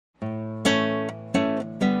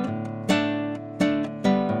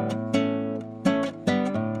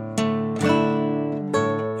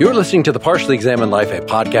You're listening to The Partially Examined Life, a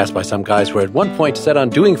podcast by some guys who at one point set on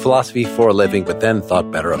doing philosophy for a living, but then thought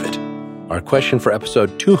better of it. Our question for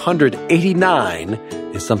episode 289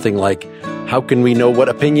 is something like, how can we know what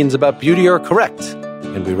opinions about beauty are correct?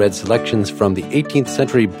 And we read selections from the 18th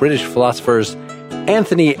century British philosophers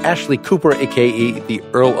Anthony Ashley Cooper, a.k.a. the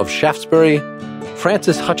Earl of Shaftesbury,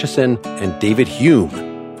 Francis Hutcheson, and David Hume.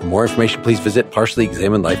 For more information, please visit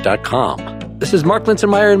partiallyexaminedlife.com. This is Mark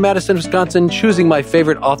Linsenmeyer in Madison, Wisconsin, choosing my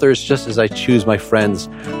favorite authors just as I choose my friends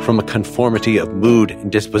from a conformity of mood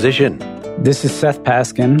and disposition. This is Seth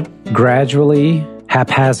Paskin, gradually,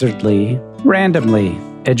 haphazardly, randomly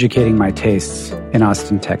educating my tastes in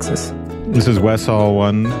Austin, Texas. This is Wes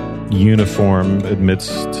Alwan, uniform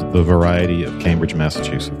amidst the variety of Cambridge,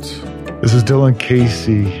 Massachusetts. This is Dylan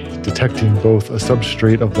Casey, detecting both a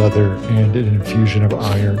substrate of leather and an infusion of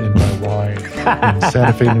iron in my wine in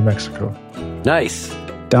Santa Fe, New Mexico. Nice.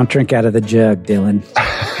 Don't drink out of the jug, Dylan.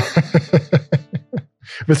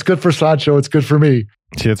 If it's good for Sancho, it's good for me.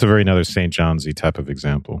 See, that's a very another St. John-y type of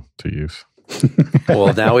example to use.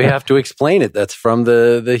 Well, now we have to explain it. That's from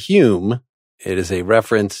the Hume. It is a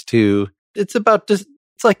reference to, it's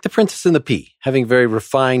like the Princess and the Pea, having very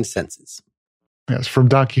refined senses. Yes, from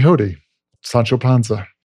Don Quixote, Sancho Panza.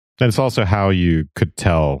 And it's also how you could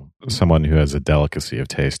tell someone who has a delicacy of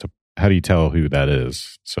taste. How do you tell who that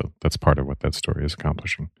is? So that's part of what that story is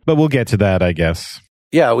accomplishing. But we'll get to that, I guess.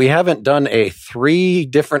 Yeah, we haven't done a 3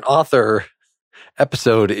 different author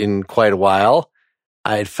episode in quite a while.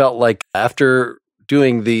 I had felt like after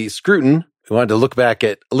doing the scrutin, we wanted to look back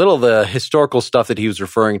at a little of the historical stuff that he was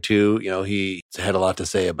referring to. You know, he had a lot to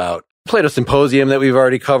say about Plato's Symposium that we've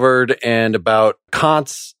already covered and about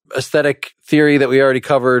Kant's aesthetic theory that we already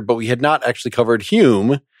covered, but we had not actually covered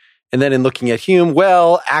Hume. And then in looking at Hume,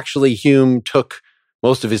 well, actually Hume took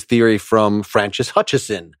most of his theory from Francis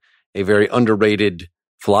Hutcheson, a very underrated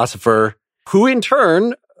philosopher who in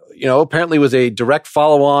turn, apparently was a direct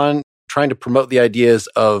follow-on trying to promote the ideas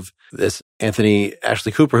of this Anthony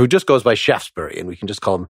Ashley Cooper, who just goes by Shaftesbury, and we can just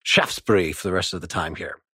call him Shaftesbury for the rest of the time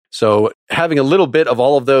here. So having a little bit of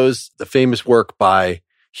all of those, the famous work by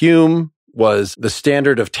Hume was The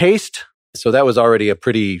Standard of Taste. So that was already a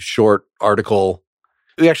pretty short article.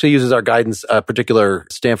 We actually use as our guidance a particular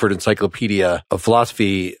Stanford Encyclopedia of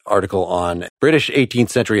Philosophy article on British 18th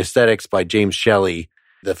century aesthetics by James Shelley.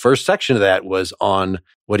 The first section of that was on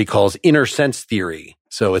what he calls inner sense theory.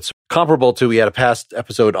 So it's comparable to, we had a past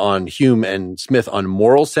episode on Hume and Smith on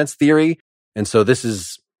moral sense theory. And so this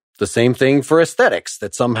is the same thing for aesthetics,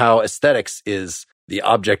 that somehow aesthetics is the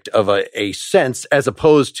object of a sense as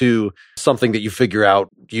opposed to something that you figure out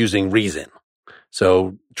using reason.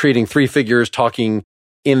 So treating 3 figures talking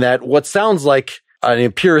in that what sounds like an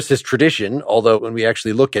empiricist tradition, although when we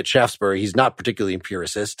actually look at Shaftesbury, he's not particularly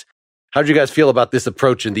empiricist. How did you guys feel about this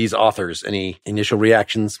approach and these authors? Any initial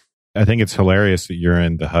reactions? I think it's hilarious that you're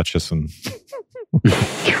into Hutcheson.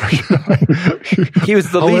 He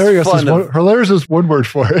was the least fun. Hilarious is one word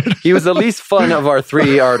for it. He was the least fun of our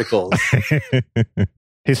 3 articles.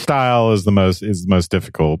 His style is the most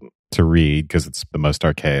difficult to read because it's the most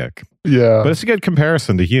archaic. Yeah. But it's a good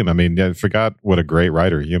comparison to Hume. I mean, I forgot what a great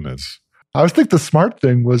writer Hume is. I think the smart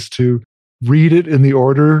thing was to read it in the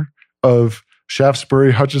order of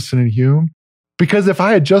Shaftesbury, Hutcheson, and Hume. Because if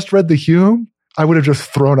I had just read the Hume, I would have just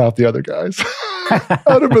thrown out the other guys. I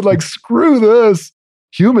would have been like, screw this.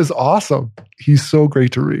 Hume is awesome. He's so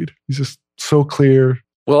great to read. He's just so clear.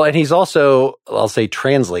 Well, and he's also, I'll say,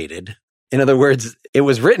 translated. In other words, it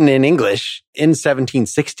was written in English in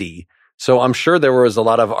 1760. So I'm sure there was a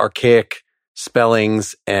lot of archaic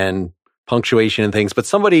spellings and punctuation and things, but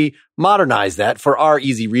somebody modernized that for our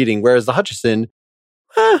easy reading. Whereas the Hutcheson,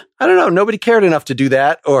 I don't know, nobody cared enough to do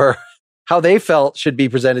that or how they felt should be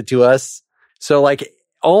presented to us. So like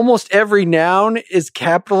almost every noun is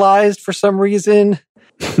capitalized for some reason.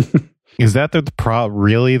 Is that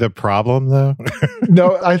really the problem, though?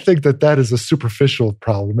 No, I think that is a superficial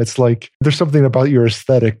problem. It's like there's something about your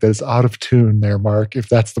aesthetic that is out of tune there, Mark, if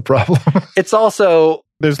that's the problem. It's also...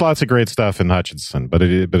 There's lots of great stuff in Hutcheson, but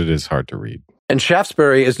it is hard to read. And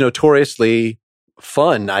Shaftesbury is notoriously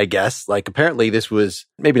fun, I guess. Like apparently this was,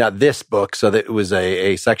 maybe not this book, so that it was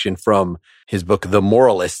a section from his book, The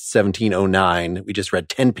Moralist, 1709. We just read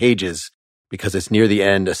 10 pages because it's near the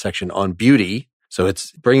end, a section on beauty. So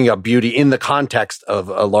it's bringing up beauty in the context of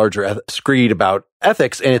a larger screed about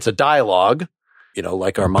ethics, and it's a dialogue,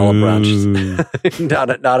 like our Malebranche.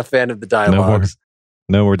 not a fan of the dialogues.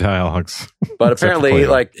 No more dialogues. But apparently,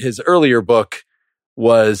 like his earlier book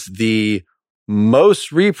was the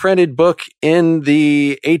most reprinted book in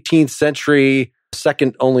the 18th century,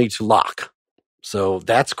 second only to Locke. So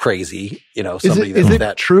that's crazy. Is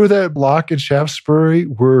it true that Locke and Shaftesbury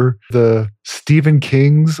were the Stephen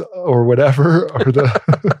Kings or whatever, or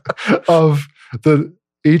of the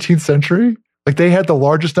 18th century? Like they had the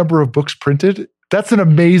largest number of books printed? That's an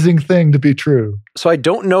amazing thing to be true. So I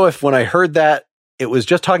don't know if when I heard that, it was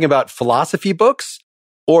just talking about philosophy books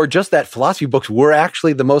or just that philosophy books were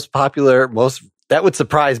actually the most popular, that would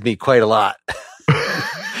surprise me quite a lot.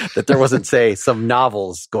 That there wasn't, say, some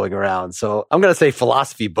novels going around. So I'm going to say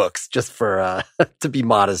philosophy books just for to be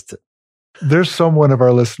modest. There's someone of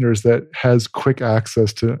our listeners that has quick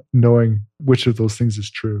access to knowing which of those things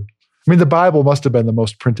is true. I mean, the Bible must have been the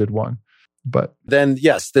most printed one. But then,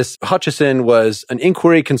 yes, this Hutcheson was an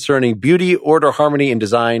inquiry concerning beauty, order, harmony, and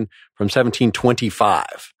design from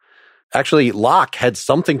 1725. Actually, Locke had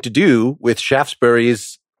something to do with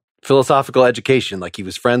Shaftesbury's philosophical education. Like he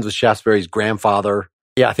was friends with Shaftesbury's grandfather.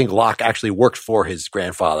 Yeah, I think Locke actually worked for his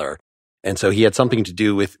grandfather. And so he had something to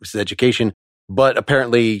do with his education. But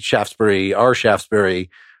apparently Shaftesbury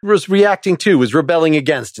was rebelling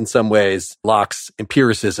against, in some ways, Locke's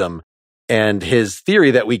empiricism. And his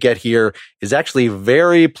theory that we get here is actually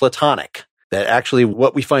very Platonic. That actually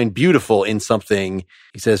what we find beautiful in something,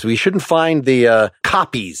 he says, we shouldn't find the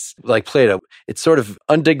copies like Plato. It's sort of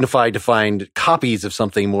undignified to find copies of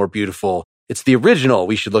something more beautiful. It's the original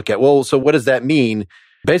we should look at. Well, so what does that mean?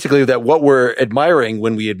 Basically, that what we're admiring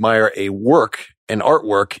when we admire a work, an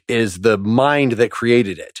artwork, is the mind that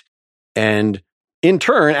created it. And in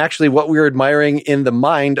turn, actually, what we're admiring in the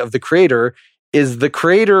mind of the creator is the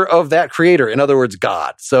creator of that creator. In other words,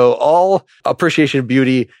 God. So all appreciation of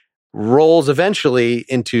beauty rolls eventually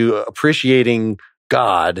into appreciating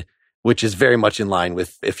God, which is very much in line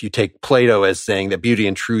with if you take Plato as saying that beauty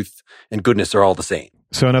and truth and goodness are all the same.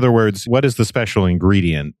 So in other words, what is the special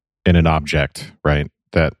ingredient in an object, right,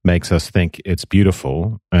 that makes us think it's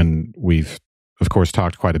beautiful? And we've, of course,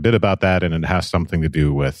 talked quite a bit about that, and it has something to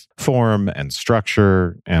do with form and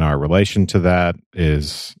structure, and our relation to that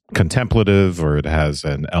is contemplative, or it has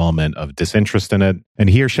an element of disinterest in it. And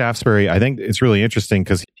here, Shaftesbury, I think it's really interesting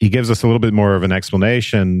because he gives us a little bit more of an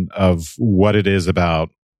explanation of what it is about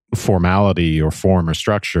formality or form or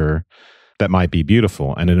structure that might be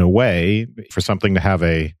beautiful. And in a way, for something to have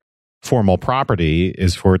a formal property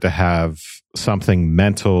is for it to have something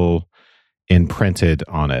mental imprinted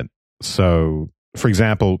on it. So, for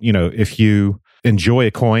example, if you enjoy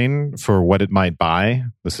a coin for what it might buy,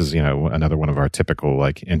 this is, another one of our typical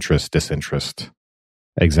like interest, disinterest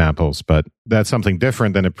examples, but that's something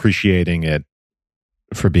different than appreciating it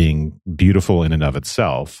for being beautiful in and of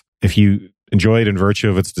itself. If you enjoy it in virtue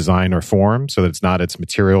of its design or form, so that it's not its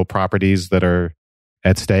material properties that are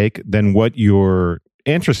at stake, then what you're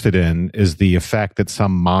interested in is the effect that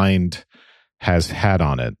some mind has had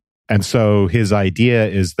on it. And so his idea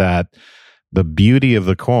is that the beauty of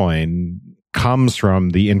the coin comes from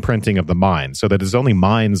the imprinting of the mind, so that it's only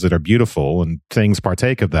minds that are beautiful, and things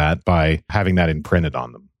partake of that by having that imprinted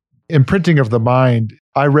on them. Imprinting of the mind,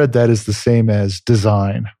 I read that as the same as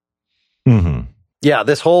design. Mm-hmm. Yeah,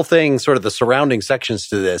 this whole thing, sort of the surrounding sections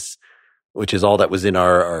to this, which is all that was in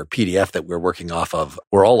our PDF that we're working off of,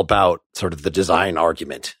 were all about sort of the design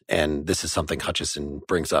argument. And this is something Hutcheson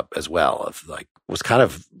brings up as well, of like, was kind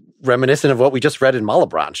of reminiscent of what we just read in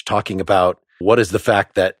Malebranche, talking about what is the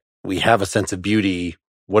fact that we have a sense of beauty.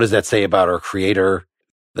 What does that say about our creator?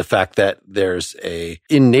 The fact that there's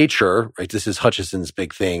in nature, right? This is Hutcheson's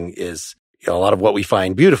big thing, is a lot of what we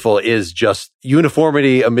find beautiful is just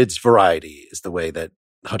uniformity amidst variety, is the way that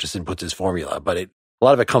Hutcheson puts his formula. But a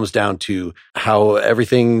lot of it comes down to how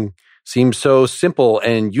everything seems so simple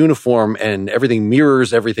and uniform, and everything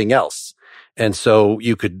mirrors everything else. And so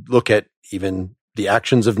you could look at even the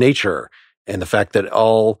actions of nature and the fact that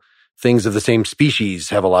all things of the same species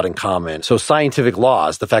have a lot in common. So scientific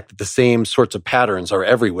laws, the fact that the same sorts of patterns are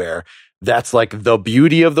everywhere, that's like the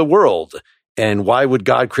beauty of the world. And why would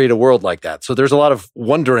God create a world like that? So there's a lot of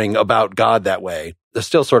wondering about God that way. There's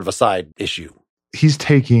still sort of a side issue. He's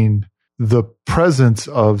taking the presence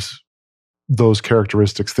of those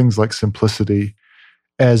characteristics, things like simplicity,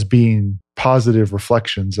 as being positive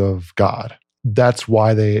reflections of God. That's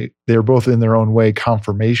why they're both in their own way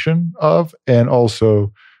confirmation of, and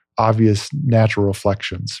also obvious natural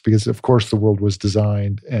reflections, because of course the world was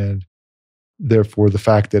designed, and therefore the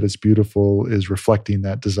fact that it's beautiful is reflecting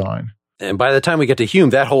that design. And by the time we get to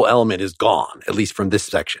Hume, that whole element is gone, at least from this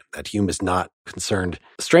section, that Hume is not concerned.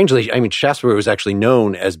 Strangely, I mean, Shaftesbury was actually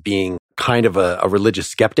known as being kind of a religious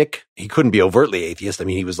skeptic. He couldn't be overtly atheist. I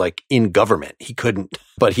mean, he was like in government. He couldn't,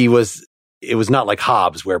 but it was not like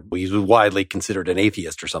Hobbes, where he was widely considered an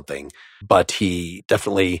atheist or something, but he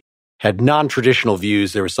definitely had non-traditional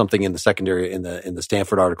views. There was something in the secondary in the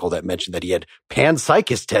Stanford article that mentioned that he had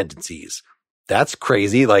panpsychist tendencies. That's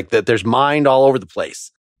crazy. Like that, there's mind all over the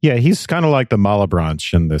place. Yeah, he's kind of like the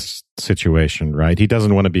Malebranche in this situation, right? He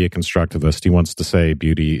doesn't want to be a constructivist. He wants to say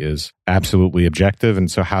beauty is absolutely objective. And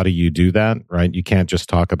so how do you do that, right? You can't just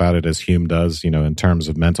talk about it as Hume does, in terms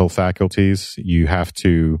of mental faculties. You have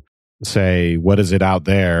to say, what is it out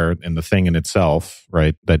there in the thing in itself,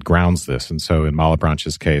 right, that grounds this? And so in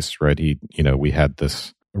Malebranche's case, right, we had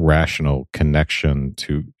this rational connection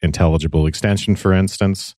to intelligible extension, for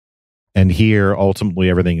instance. And here, ultimately,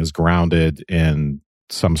 everything is grounded in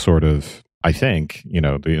some sort of, I think,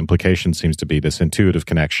 the implication seems to be this intuitive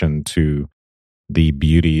connection to the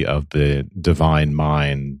beauty of the divine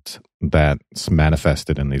mind that's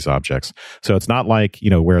manifested in these objects. So it's not like,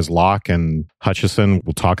 whereas Locke and Hutcheson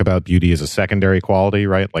will talk about beauty as a secondary quality,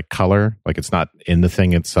 right? Like color, like it's not in the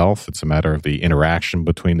thing itself. It's a matter of the interaction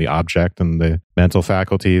between the object and the mental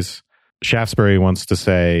faculties. Shaftesbury wants to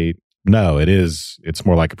say, no, it's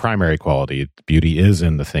more like a primary quality. Beauty is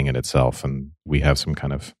in the thing in itself, and we have some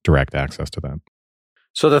kind of direct access to that.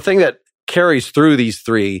 So the thing that carries through these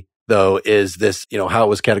three, though, is this, how it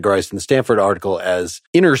was categorized in the Stanford article as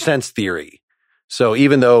inner sense theory. So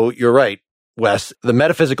even though you're right, Wes, the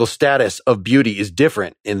metaphysical status of beauty is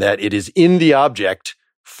different in that it is in the object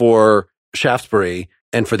for Shaftesbury,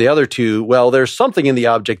 and for the other two, well, there's something in the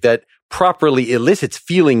object that properly elicits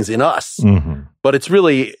feelings in us. Mm-hmm. But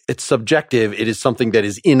it's subjective. It is something that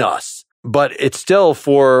is in us. But it's still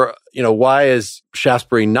for, why is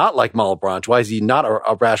Shaftesbury not like Malebranche? Why is he not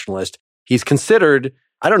a rationalist? He's considered,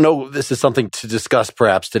 I don't know, this is something to discuss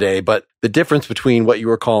perhaps today, but the difference between what you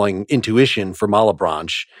were calling intuition for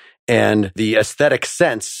Malebranche and the aesthetic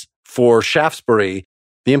sense for Shaftesbury,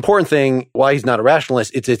 the important thing, why he's not a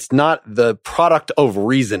rationalist, it's not the product of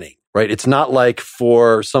reasoning. Right? It's not like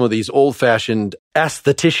for some of these old-fashioned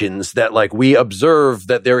aestheticians that like we observe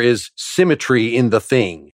that there is symmetry in the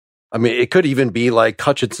thing. I mean, it could even be like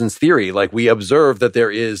Hutcheson's theory, like we observe that there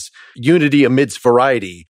is unity amidst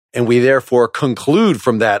variety, and we therefore conclude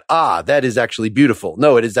from that, that is actually beautiful.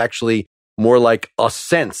 No, it is actually more like a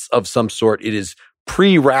sense of some sort. It is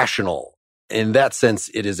pre-rational. In that sense,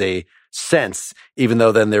 it is a sense, even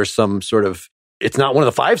though then there's some sort of, it's not one of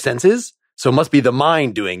the five senses. So it must be the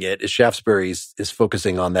mind doing it, as Shaftesbury is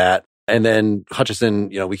focusing on that. And then Hutcheson,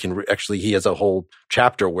 he has a whole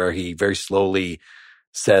chapter where he very slowly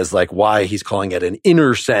says like why he's calling it an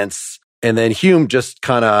inner sense. And then Hume just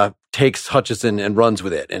kind of takes Hutcheson and runs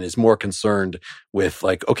with it and is more concerned with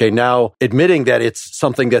like, okay, now admitting that it's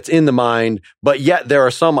something that's in the mind, but yet there are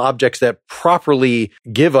some objects that properly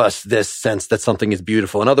give us this sense that something is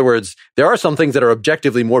beautiful. In other words, there are some things that are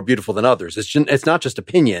objectively more beautiful than others. It's not just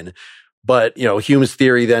opinion. But, Hume's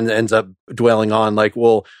theory then ends up dwelling on like,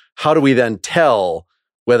 well, how do we then tell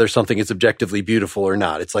whether something is objectively beautiful or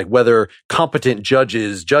not? It's like whether competent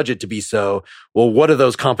judges judge it to be so. Well, what are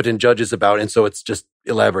those competent judges about? And so it's just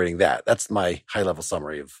elaborating that. That's my high-level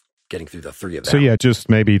summary of getting through the three of them. So yeah, just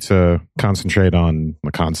maybe to concentrate on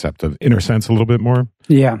the concept of inner sense a little bit more.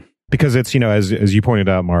 Yeah. Because it's, as you pointed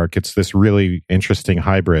out, Mark, it's this really interesting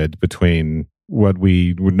hybrid between what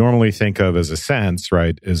we would normally think of as a sense,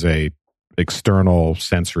 right, is a external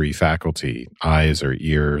sensory faculty, eyes or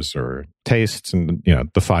ears or tastes, and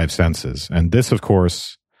the five senses. And this, of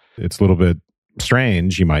course, it's a little bit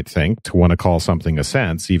strange, you might think, to want to call something a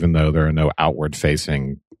sense, even though there are no outward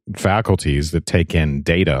facing faculties that take in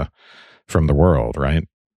data from the world, right?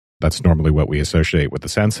 That's normally what we associate with the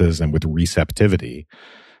senses and with receptivity.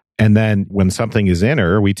 And then when something is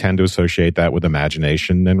inner, we tend to associate that with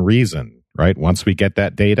imagination and reason. Right? Once we get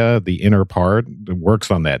that data, the inner part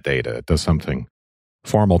works on that data. It does something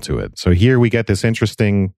formal to it. So here we get this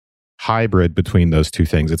interesting hybrid between those two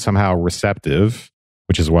things. It's somehow receptive,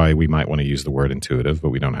 which is why we might want to use the word intuitive,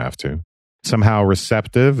 but we don't have to. Somehow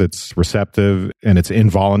receptive. It's receptive and it's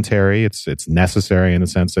involuntary. It's necessary in the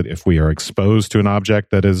sense that if we are exposed to an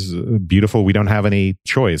object that is beautiful, we don't have any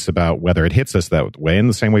choice about whether it hits us that way. In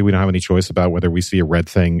the same way, we don't have any choice about whether we see a red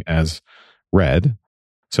thing as red.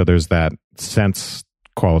 So there's that sense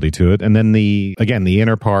quality to it. And then the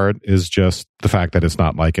inner part is just the fact that it's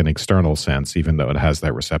not like an external sense, even though it has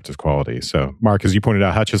that receptive quality. So Mark, as you pointed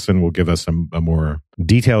out, Hutcheson will give us a more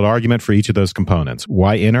detailed argument for each of those components.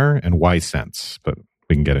 Why inner and why sense? But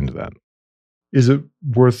we can get into that. Is it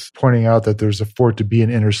worth pointing out that for it to be an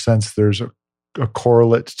inner sense, there's a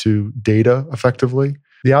correlate to data effectively?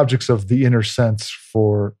 The objects of the inner sense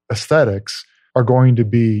for aesthetics are going to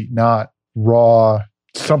be not raw,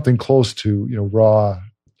 something close to, raw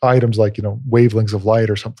items like, wavelengths of light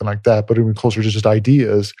or something like that, but even closer to just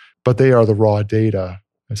ideas, but they are the raw data.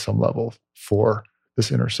 at some level for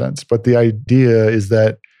this inner sense. But the idea is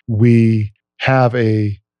that we have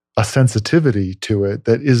a sensitivity to it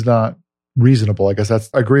that is not reasonable. I guess I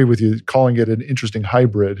agree with you. Calling it an interesting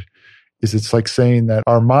hybrid is it's like saying that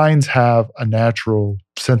our minds have a natural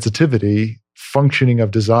sensitivity, functioning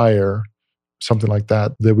of desire, something like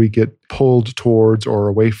that we get pulled towards or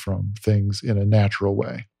away from things in a natural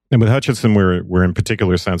way. And with Hutcheson, we're in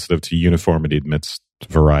particular sensitive to uniformity amidst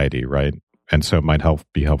variety, right? And so it might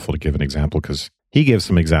be helpful to give an example, because he gives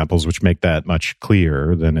some examples which make that much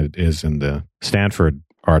clearer than it is in the Stanford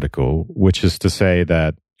article, which is to say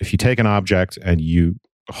that if you take an object and you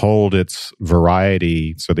hold its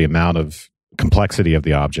variety, so the amount of complexity of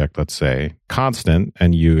the object, let's say, constant,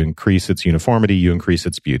 and you increase its uniformity, you increase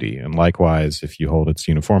its beauty. And likewise, if you hold its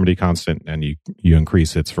uniformity constant and you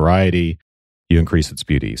increase its variety, you increase its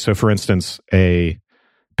beauty. So for instance, a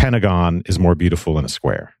pentagon is more beautiful than a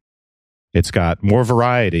square. It's got more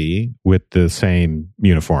variety with the same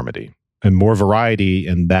uniformity. And more variety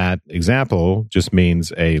in that example just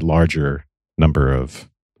means a larger number of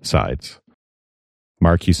sides.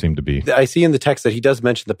 Mark, you seem to be... I see in the text that he does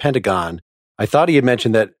mention the pentagon. I thought he had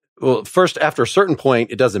mentioned that, well, first, after a certain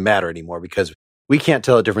point, it doesn't matter anymore because we can't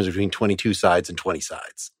tell the difference between 22 sides and 20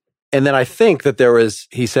 sides. And then I think that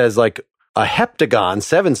he says like a heptagon,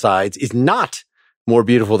 7 sides, is not more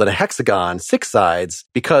beautiful than a hexagon, 6 sides,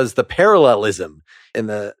 because the parallelism in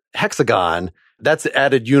the hexagon, that's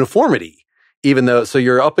added uniformity, so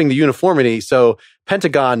you're upping the uniformity. So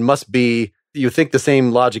pentagon must be, you think the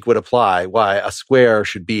same logic would apply, why a square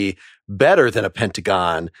should be better than a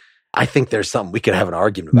pentagon. I think there's something we could have an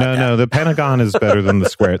argument about. No, the pentagon is better than the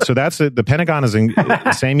square. So that's it. The pentagon is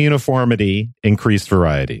the same uniformity, increased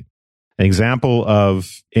variety. An example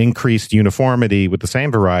of increased uniformity with the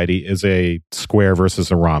same variety is a square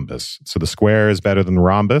versus a rhombus. So the square is better than the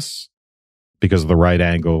rhombus because of the right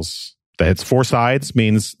angles. It's 4 sides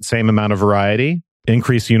means same amount of variety.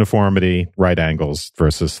 Increased uniformity, right angles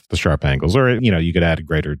versus the sharp angles. Or, you could add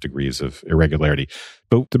greater degrees of irregularity.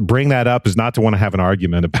 But to bring that up is not to want to have an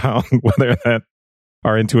argument about whether that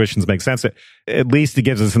our intuitions make sense. At least it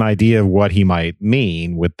gives us an idea of what he might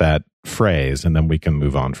mean with that phrase, and then we can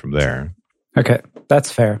move on from there. Okay,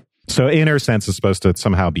 that's fair. So inner sense is supposed to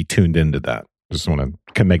somehow be tuned into that. Just want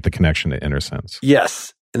to make the connection to inner sense.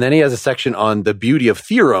 Yes. And then he has a section on the beauty of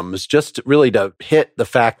theorems, just really to hit the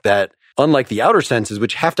fact that unlike the outer senses,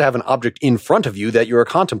 which have to have an object in front of you that you are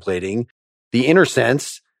contemplating, the inner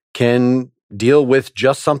sense can deal with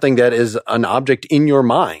just something that is an object in your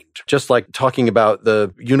mind. Just like talking about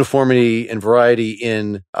the uniformity and variety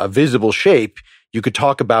in a visible shape, you could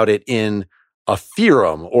talk about it in a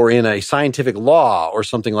theorem or in a scientific law or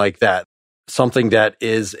something like that. Something that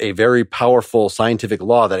is a very powerful scientific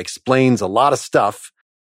law that explains a lot of stuff,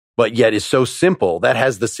 but yet is so simple that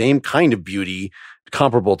has the same kind of beauty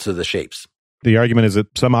comparable to the shapes. The argument is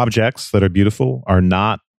that some objects that are beautiful are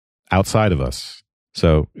not outside of us.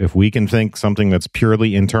 So if we can think something that's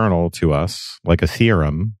purely internal to us, like a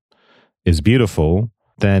theorem, is beautiful,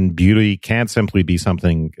 then beauty can't simply be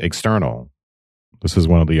something external. This is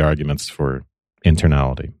one of the arguments for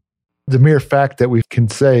internality. The mere fact that we can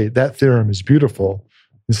say that theorem is beautiful,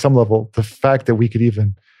 in some level, the fact that we could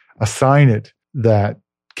even assign it that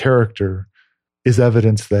character is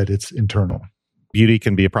evidence that it's internal. Beauty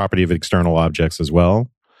can be a property of external objects as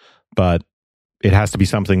well, but it has to be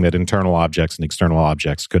something that internal objects and external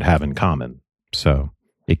objects could have in common. So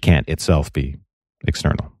it can't itself be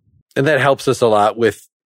external. And that helps us a lot with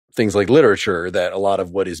things like literature, that a lot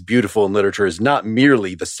of what is beautiful in literature is not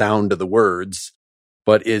merely the sound of the words,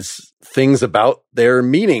 but is things about their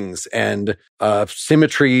meanings and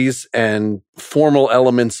symmetries and formal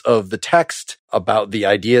elements of the text about the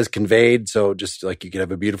ideas conveyed. So just like you could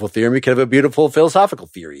have a beautiful theorem, you could have a beautiful philosophical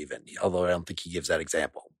theory even, although I don't think he gives that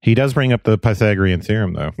example. He does bring up the Pythagorean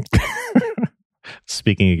theorem, though.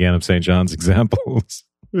 Speaking again of St. John's examples.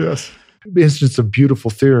 Yes. Instance of beautiful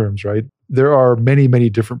theorems, right? There are many, many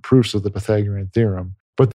different proofs of the Pythagorean theorem.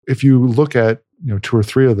 But if you look at 2 or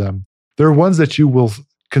 3 of them, there are ones that you will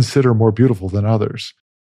consider more beautiful than others.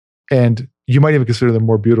 And you might even consider them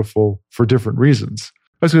more beautiful for different reasons.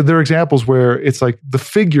 So there are examples where it's like the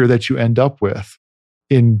figure that you end up with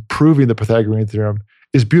in proving the Pythagorean theorem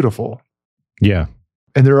is beautiful. Yeah.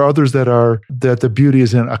 And there are others that the beauty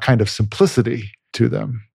is in a kind of simplicity to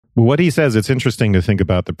them. Well, what he says, it's interesting to think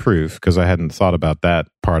about the proof, because I hadn't thought about that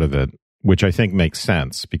part of it, which I think makes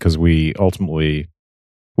sense, because we ultimately,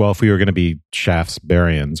 well, if we were going to be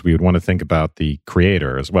Shaftesburyans, we would want to think about the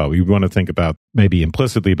creator as well. We would want to think about maybe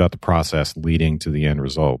implicitly about the process leading to the end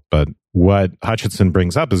result. But what Hutcheson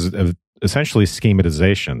brings up is essentially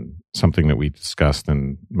schematization. something that we discussed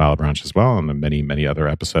in Malebranche as well, and in many, many other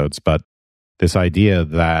episodes. But this idea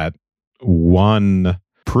that one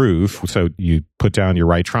proof, so you put down your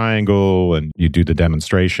right triangle and you do the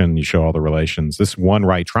demonstration, you show all the relations. This one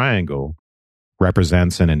right triangle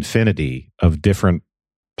represents an infinity of different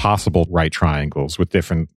possible right triangles with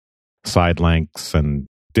different side lengths and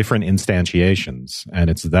different instantiations. And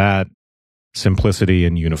it's that simplicity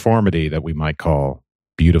and uniformity that we might call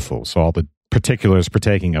beautiful. So all the particulars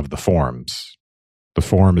partaking of the forms. The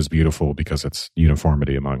form is beautiful because it's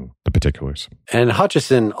uniformity among the particulars. And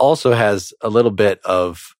Hutcheson also has a little bit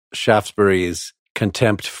of Shaftesbury's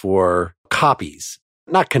contempt for copies.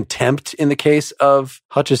 Not contempt in the case of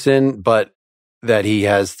Hutcheson, but that he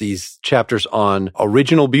has these chapters on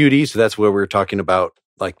original beauty. So that's where we're talking about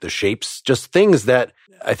like the shapes, just things that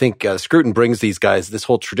I think Scruton brings these guys, this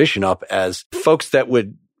whole tradition up as folks that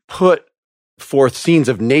would put forth scenes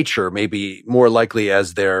of nature, maybe more likely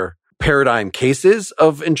as their paradigm cases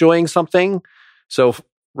of enjoying something. So,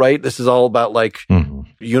 right, this is all about like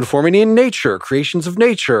uniformity in nature, creations of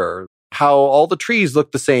nature, how all the trees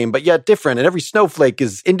look the same, but yet different. And every snowflake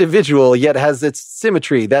is individual, yet has its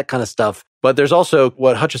symmetry, that kind of stuff. But there's also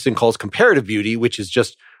what Hutcheson calls comparative beauty, which is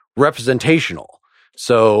just representational.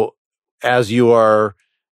 So as you are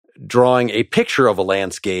drawing a picture of a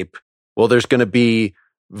landscape, well, there's going to be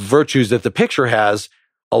virtues that the picture has.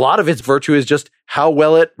 A lot of its virtue is just how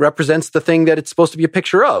well it represents the thing that it's supposed to be a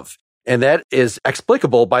picture of. And that is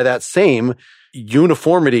explicable by that same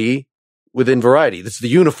uniformity within variety. This is the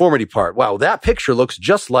uniformity part. Wow, that picture looks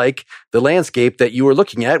just like the landscape that you were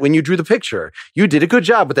looking at when you drew the picture. You did a good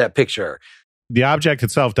job with that picture. The object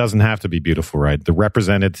itself doesn't have to be beautiful, right? The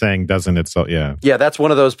represented thing doesn't itself, yeah. Yeah, that's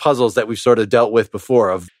one of those puzzles that we've sort of dealt with before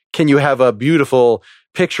of, can you have a beautiful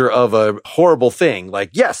picture of a horrible thing? Like,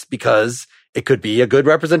 yes, because it could be a good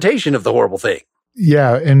representation of the horrible thing.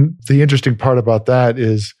 Yeah, and the interesting part about that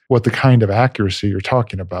is what the kind of accuracy you're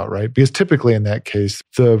talking about, right? Because typically in that case,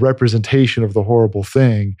 the representation of the horrible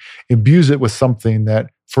thing imbues it with something that,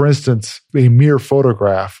 for instance, a mere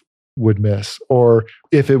photograph would miss. Or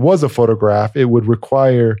if it was a photograph, it would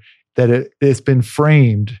require that it's been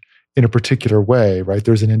framed in a particular way, right?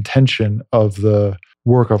 There's an intention of the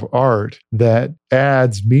work of art that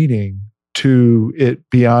adds meaning to it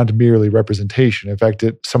beyond merely representation. In fact,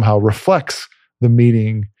 it somehow reflects the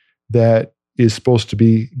meaning that is supposed to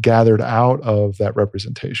be gathered out of that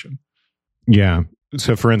representation. Yeah.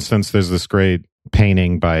 So for instance, there's this great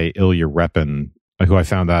painting by Ilya Repin, who I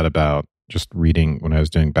found out about just reading when I was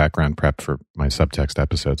doing background prep for my subtext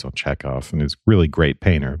episodes on Chekhov. And he's a really great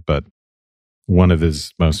painter, but one of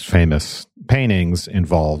his most famous paintings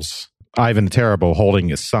involves Ivan the Terrible holding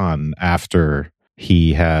his son after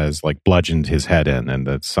he has like bludgeoned his head in and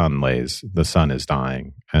the son is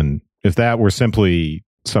dying. And if that were simply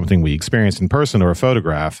something we experienced in person or a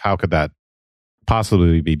photograph, how could that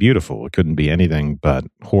possibly be beautiful? It couldn't be anything but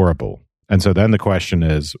horrible. And so then the question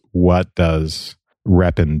is, what does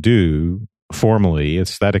Repin do formally,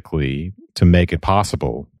 aesthetically, to make it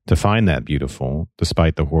possible to find that beautiful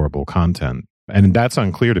despite the horrible content? And that's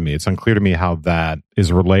unclear to me. It's unclear to me how that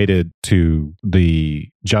is related to the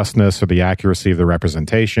justness or the accuracy of the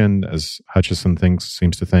representation, as Hutcheson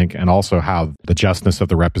seems to think, and also how the justness of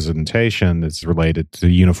the representation is related to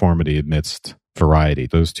uniformity amidst variety.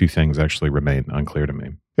 Those two things actually remain unclear to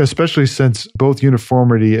me. Especially since both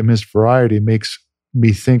uniformity amidst variety makes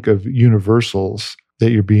me think of universals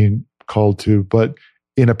that you're being called to. But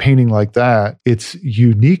in a painting like that, it's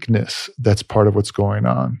uniqueness that's part of what's going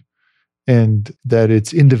on. And that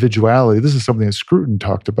it's individuality. This is something that Scruton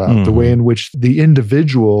talked about, the way in which the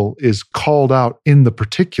individual is called out in the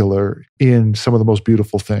particular in some of the most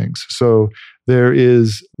beautiful things. So there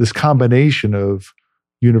is this combination of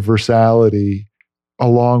universality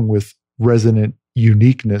along with resonant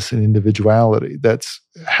uniqueness and individuality that's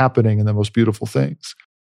happening in the most beautiful things.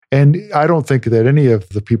 And I don't think that any of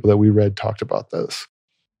the people that we read talked about this.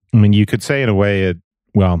 I mean, you could say in a way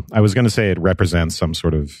I was going to say it represents some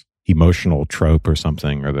sort of emotional trope or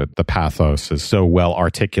something, or that the pathos is so well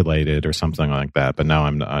articulated or something like that. But now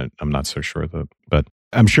I'm not so sure that. But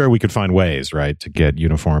I'm sure we could find ways, right, to get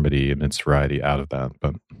uniformity and its variety out of that.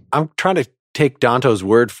 But I'm trying to take Danto's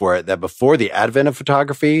word for it that before the advent of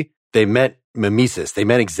photography, they meant mimesis. They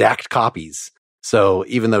meant exact copies. So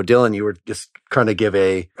even though Dylan, you were just trying to give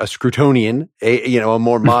a Scrutonian, a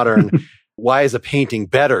more modern, why is a painting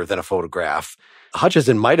better than a photograph?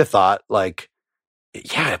 Hutcheson might have thought like,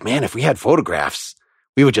 yeah, man, if we had photographs,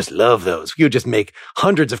 we would just love those. We would just make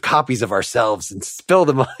hundreds of copies of ourselves and spill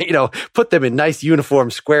them, put them in nice uniform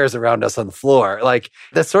squares around us on the floor. Like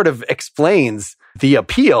that sort of explains the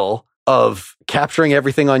appeal of capturing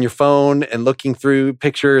everything on your phone and looking through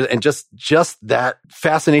pictures, and just that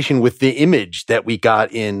fascination with the image that we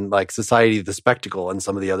got in like Society of the Spectacle and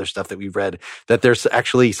some of the other stuff that we've read, that there's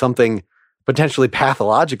actually something potentially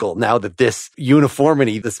pathological now that this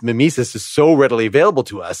uniformity, this mimesis is so readily available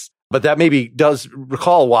to us. But that maybe does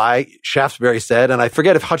recall why Shaftesbury said, and I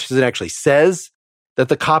forget if Hutcheson actually says that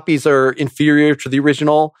the copies are inferior to the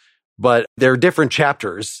original, but they're different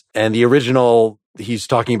chapters, and the original he's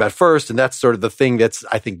talking about first, and that's sort of the thing that's,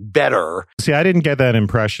 I think, better. See, I didn't get that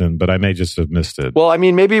impression, but I may just have missed it. Well, I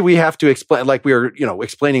mean, maybe we have to explain, like we were,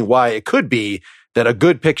 explaining why it could be that a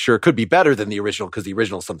good picture could be better than the original because the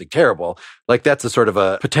original is something terrible. Like that's a sort of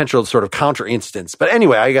a potential sort of counter instance. But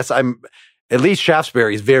anyway, I guess at least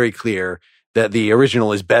Shaftesbury is very clear that the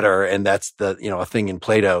original is better, and that's the, a thing in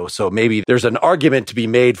Plato. So maybe there's an argument to be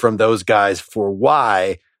made from those guys for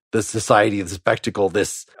why the Society of the Spectacle,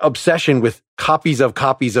 this obsession with copies of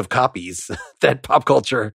copies of copies that pop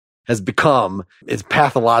culture has become, is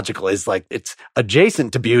pathological. It's like it's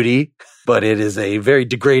adjacent to beauty, but it is a very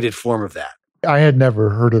degraded form of that. I had never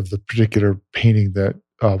heard of the particular painting that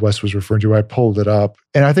Wes was referring to. I pulled it up,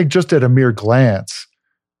 and I think just at a mere glance,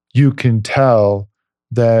 you can tell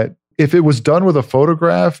that if it was done with a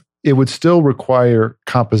photograph, it would still require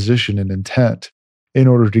composition and intent in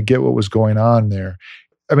order to get what was going on there.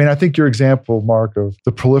 I mean, I think your example, Mark, of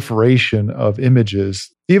the proliferation of images,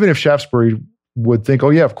 even if Shaftesbury would think, oh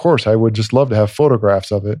yeah, of course, I would just love to have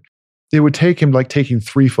photographs of it, it would take him like taking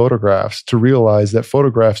 3 photographs to realize that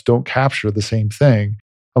photographs don't capture the same thing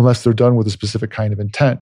unless they're done with a specific kind of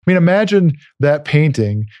intent. I mean, imagine that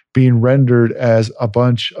painting being rendered as a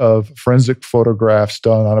bunch of forensic photographs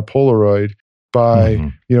done on a Polaroid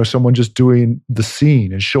by, someone just doing the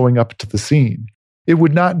scene and showing up to the scene. It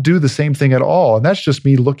would not do the same thing at all. And that's just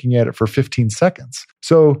me looking at it for 15 seconds.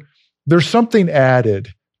 So there's something added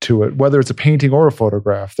to it, whether it's a painting or a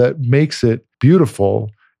photograph, that makes it beautiful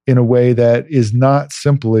in a way that is not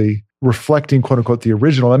simply reflecting, quote unquote, the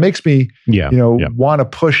original. That makes me, want to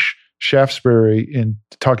push Shaftesbury in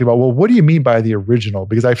talking about, well, what do you mean by the original?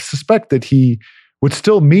 Because I suspect that he would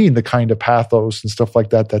still mean the kind of pathos and stuff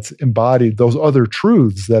like that that's embodied, those other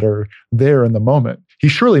truths that are there in the moment. He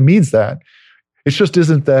surely means that. It just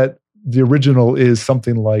isn't that the original is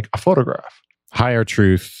something like a photograph. Higher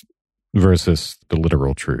truth versus the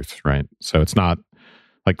literal truth, right? So it's not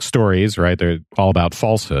like stories, right? They're all about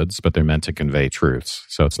falsehoods, but they're meant to convey truths.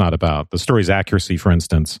 So it's not about the story's accuracy, for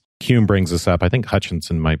instance. Hume brings this up. I think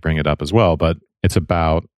Hutcheson might bring it up as well, but it's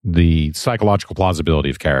about the psychological plausibility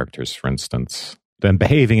of characters, for instance, then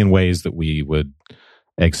behaving in ways that we would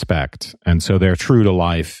expect. And so they're true to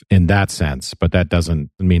life in that sense, but that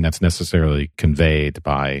doesn't mean that's necessarily conveyed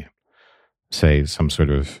by, say, some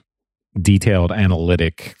sort of detailed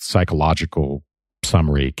analytic psychological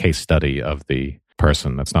summary case study of the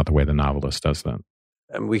person. That's not the way the novelist does that.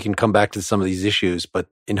 And we can come back to some of these issues, but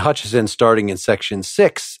in Hutcheson, starting in section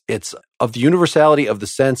 6, it's of the universality of the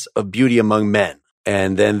sense of beauty among men.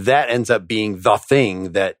 And then that ends up being the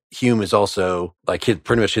thing that Hume is also, like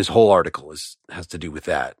pretty much his whole article has to do with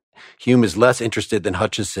that. Hume is less interested than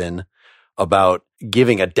Hutcheson about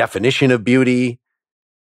giving a definition of beauty.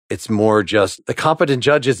 It's more just the competent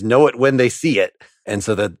judges know it when they see it. And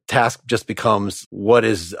so the task just becomes, what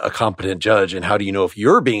is a competent judge? And how do you know if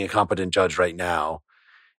you're being a competent judge right now?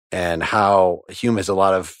 And how Hume has a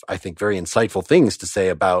lot of, I think, very insightful things to say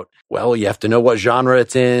about, well, you have to know what genre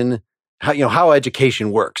it's in, how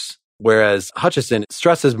education works. Whereas Hutcheson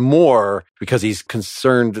stresses more, because he's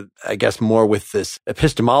concerned, I guess, more with this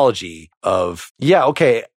epistemology of,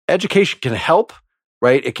 education can help,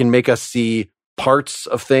 right? It can make us see parts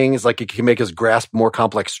of things, like it can make us grasp more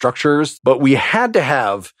complex structures. But we had to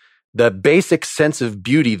have the basic sense of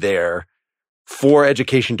beauty there for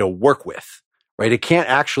education to work with. Right? It can't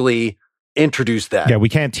actually introduce that. Yeah, we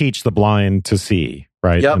can't teach the blind to see,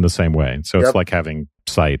 right? In the same way. So it's like having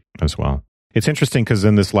sight as well. It's interesting because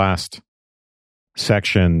in this last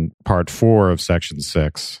section, part 4 of section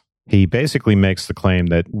 6, he basically makes the claim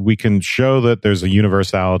that we can show that there's a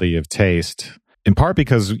universality of taste, in part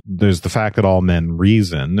because there's the fact that all men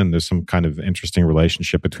reason, and there's some kind of interesting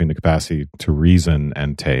relationship between the capacity to reason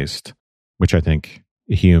and taste, which I think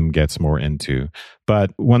Hume gets more into.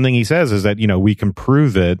 But one thing he says is that, we can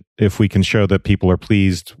prove it if we can show that people are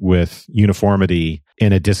pleased with uniformity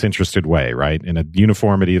in a disinterested way, right? In a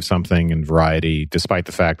uniformity of something and variety, despite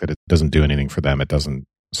the fact that it doesn't do anything for them. It doesn't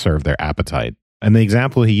serve their appetite. And the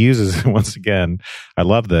example he uses, once again, I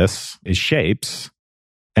love this, is shapes,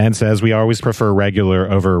 and says we always prefer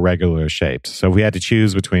regular over irregular shapes. So if we had to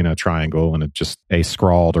choose between a triangle and just a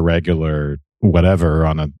scrawled irregular whatever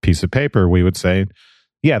on a piece of paper, we would say,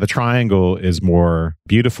 Yeah, the triangle is more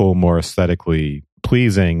beautiful, more aesthetically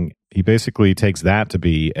pleasing. He basically takes that to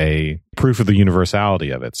be a proof of the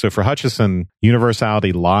universality of it. So for Hutcheson,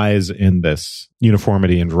 universality lies in this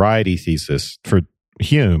uniformity and variety thesis. For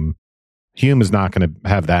Hume is not going to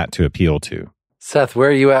have that to appeal to. Seth, where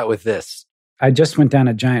are you at with this? I just went down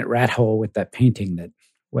a giant rat hole with that painting that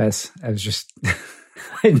I was just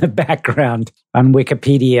in the background on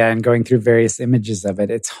Wikipedia and going through various images of it.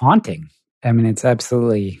 It's haunting. I mean, it's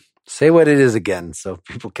absolutely... Say what it is again so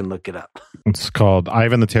people can look it up. It's called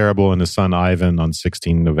Ivan the Terrible and his Son Ivan on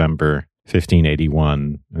 16 November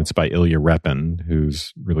 1581. It's by Ilya Repin,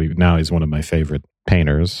 who's really, now he's one of my favorite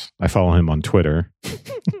painters. I follow him on Twitter.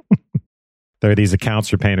 There are these accounts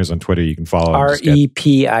for painters on Twitter you can follow.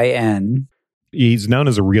 Repin. He's known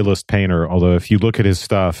as a realist painter, although if you look at his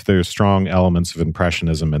stuff, there's strong elements of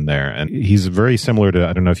Impressionism in there. And he's very similar to,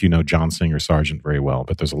 I don't know if you know John Singer Sargent very well,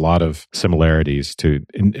 but there's a lot of similarities to,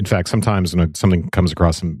 in fact, sometimes when something comes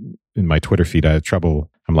across in my Twitter feed, I have trouble.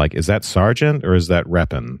 I'm like, is that Sargent or is that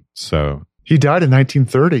Repin? So he died in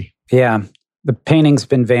 1930. Yeah. The painting's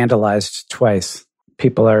been vandalized twice.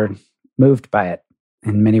 People are moved by it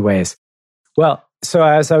in many ways. Well, so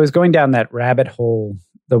as I was going down that rabbit hole,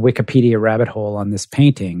 the Wikipedia rabbit hole on this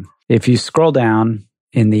painting, if you scroll down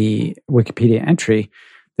in the Wikipedia entry,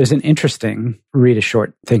 there's an interesting, read a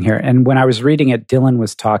short thing here. And when I was reading it, Dylan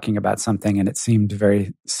was talking about something and it seemed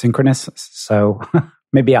very synchronous. So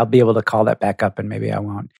maybe I'll be able to call that back up and maybe I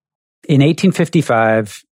won't. In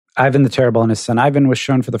 1855, Ivan the Terrible and his son Ivan was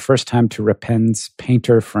shown for the first time to Repin's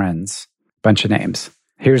painter friends. Bunch of names.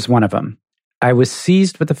 Here's one of them. I was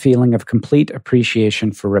seized with a feeling of complete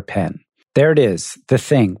appreciation for Repin. There it is, the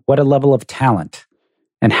thing. What a level of talent.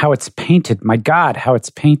 And how it's painted. My God, how it's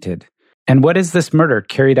painted. And what is this murder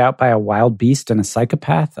carried out by a wild beast and a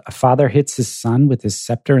psychopath? A father hits his son with his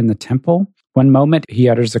scepter in the temple. One moment, he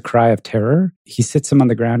utters a cry of terror. He sits him on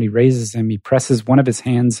the ground. He raises him. He presses one of his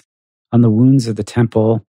hands on the wounds of the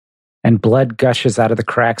temple, and blood gushes out of the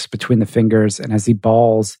cracks between the fingers. And as he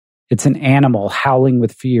bawls, it's an animal howling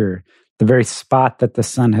with fear, the very spot that the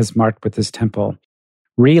son has marked with his temple.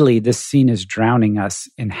 Really, this scene is drowning us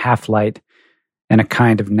in half-light and a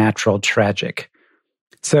kind of natural tragic.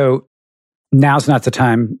 So now's not the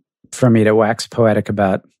time for me to wax poetic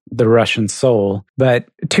about the Russian soul, but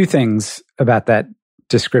two things about that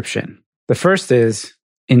description. The first is,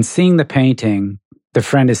 in seeing the painting, the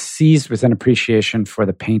friend is seized with an appreciation for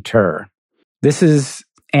the painter. This is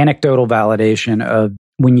anecdotal validation of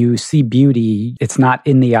when you see beauty, it's not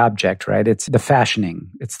in the object, right? It's the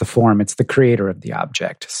fashioning, it's the form, it's the creator of the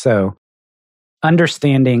object. So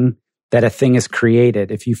understanding that a thing is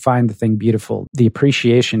created, if you find the thing beautiful, the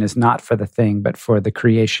appreciation is not for the thing, but for the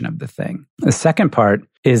creation of the thing. The second part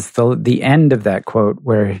is the end of that quote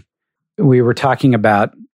where we were talking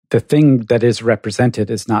about the thing that is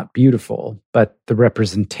represented is not beautiful, but the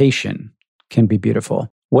representation can be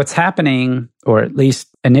beautiful. What's happening, or at least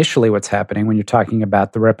initially what's happening when you're talking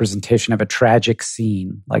about the representation of a tragic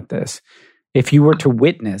scene like this, if you were to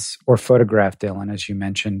witness or photograph, Dylan, as you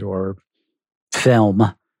mentioned, or film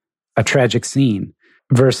a tragic scene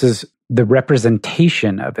versus the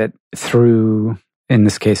representation of it through, in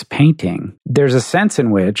this case, painting, there's a sense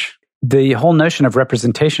in which the whole notion of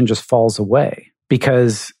representation just falls away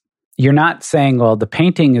because you're not saying, well, the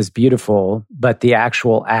painting is beautiful, but the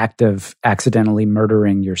actual act of accidentally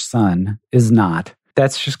murdering your son is not.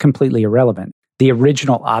 That's just completely irrelevant. The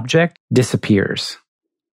original object disappears.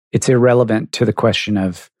 It's irrelevant to the question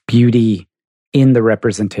of beauty in the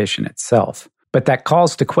representation itself. But that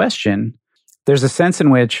calls to question, there's a sense in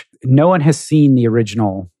which no one has seen the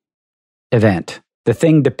original event, the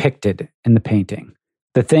thing depicted in the painting,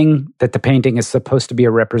 the thing that the painting is supposed to be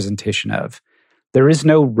a representation of. There is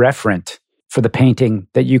no referent for the painting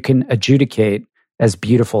that you can adjudicate as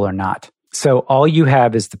beautiful or not. So all you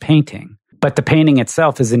have is the painting. But the painting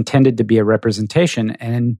itself is intended to be a representation.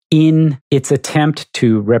 And in its attempt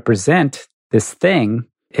to represent this thing,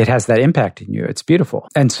 it has that impact in you. It's beautiful.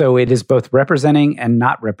 And so it is both representing and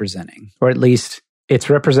not representing, or at least it's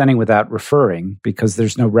representing without referring because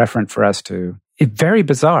there's no referent for us to. It's very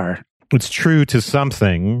bizarre. It's true to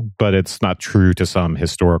something, but it's not true to some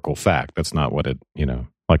historical fact. That's not what it,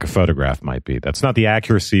 like a photograph might be. That's not the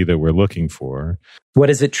accuracy that we're looking for. What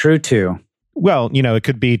is it true to? Well, it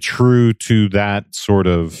could be true to that sort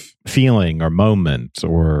of feeling or moment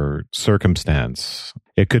or circumstance.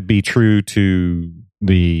 It could be true to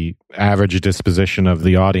the average disposition of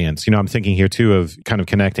the audience. I'm thinking here too of kind of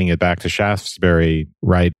connecting it back to Shaftesbury,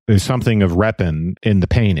 right? There's something of Repin in the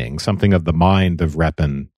painting, something of the mind of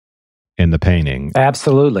Repin in the painting.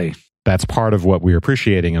 Absolutely. that's part of what we're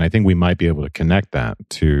appreciating. And I think we might be able to connect that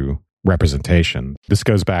to representation. This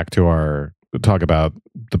goes back to our talk about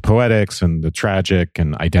the poetics and the tragic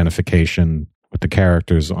and identification with the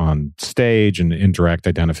characters on stage and indirect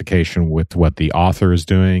identification with what the author is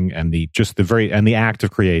doing and the act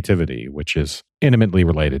of creativity, which is intimately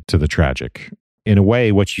related to the tragic. In a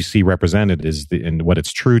way, what you see represented and what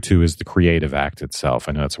it's true to is the creative act itself.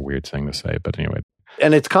 I know that's a weird thing to say, but anyway.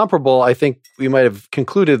 And it's comparable. I think we might have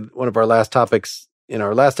concluded one of our last topics in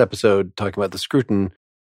our last episode talking about the scrutin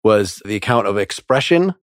was the account of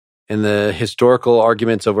expression and the historical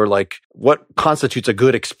arguments over like what constitutes a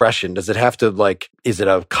good expression. Does it have to is it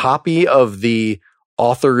a copy of the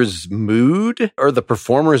author's mood or the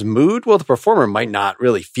performer's mood? Well, the performer might not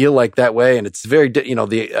really feel like that way. And it's very,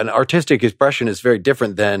 an artistic expression is very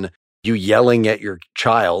different than you yelling at your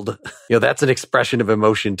child. That's an expression of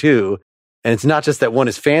emotion too. And it's not just that one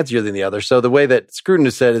is fancier than the other. So the way that Scruton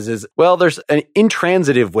has said is there's an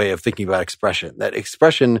intransitive way of thinking about expression. That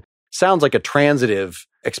expression sounds like a transitive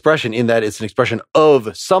expression in that it's an expression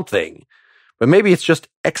of something, but maybe it's just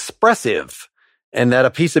expressive. And that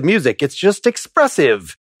a piece of music, it's just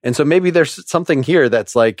expressive. And so maybe there's something here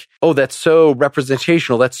that's like, oh, that's so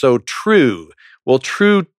representational. That's so true. Well,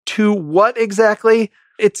 true to what exactly?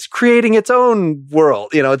 It's creating its own world.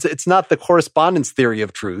 It's not the correspondence theory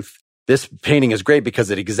of truth. This painting is great because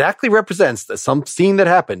it exactly represents some scene that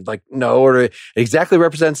happened. Or it exactly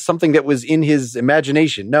represents something that was in his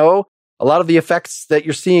imagination. No, a lot of the effects that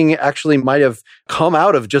you're seeing actually might have come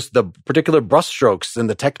out of just the particular brushstrokes and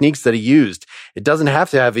the techniques that he used. It doesn't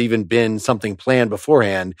have to have even been something planned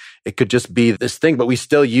beforehand. It could just be this thing, but we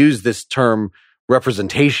still use this term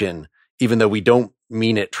representation, even though we don't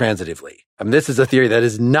mean it transitively. I mean, this is a theory that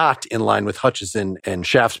is not in line with Hutcheson and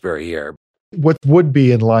Shaftesbury here. What would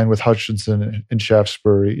be in line with Hutcheson and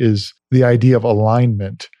Shaftesbury is the idea of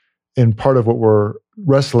alignment. And part of what we're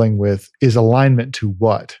wrestling with is alignment to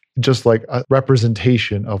what? Just like a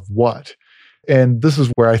representation of what? And this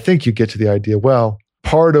is where I think you get to the idea, well,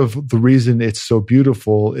 part of the reason it's so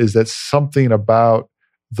beautiful is that something about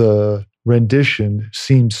the rendition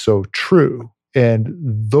seems so true. And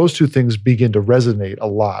those two things begin to resonate a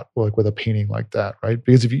lot, like with a painting like that, right?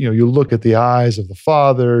 Because if you look at the eyes of the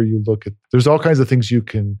father, there's all kinds of things you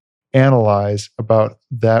can analyze about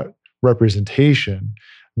that representation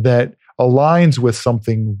that aligns with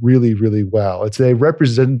something really, really well. It's a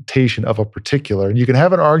representation of a particular, and you can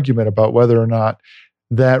have an argument about whether or not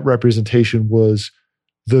that representation was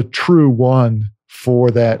the true one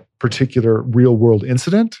for that particular real world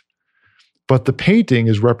incident. But the painting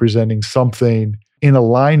is representing something in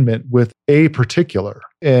alignment with a particular.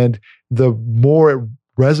 And the more it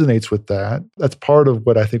resonates with that, that's part of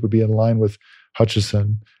what I think would be in line with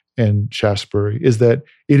Hutcheson and Shaftesbury, is that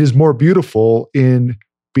it is more beautiful in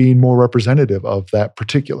being more representative of that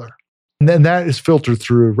particular. And then that is filtered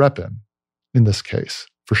through Repin in this case,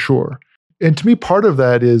 for sure. And to me, part of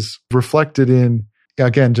that is reflected in,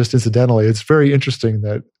 again, just incidentally, it's very interesting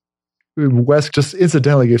that Wes just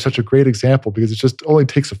incidentally gave such a great example because it just only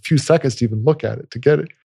takes a few seconds to even look at it, to get it.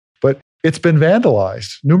 But it's been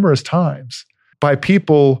vandalized numerous times by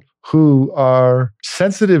people who are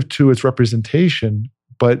sensitive to its representation,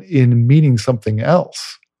 but in meaning something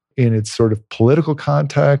else in its sort of political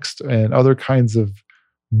context and other kinds of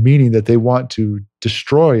meaning that they want to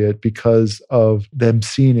destroy it because of them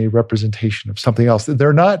seeing a representation of something else.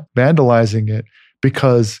 They're not vandalizing it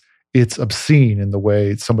because it's obscene in the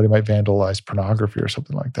way somebody might vandalize pornography or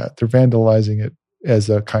something like that. They're vandalizing it as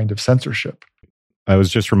a kind of censorship. I was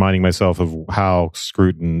just reminding myself of how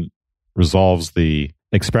Scruton resolves the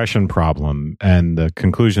expression problem. And the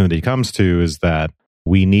conclusion that he comes to is that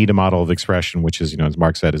we need a model of expression which is, as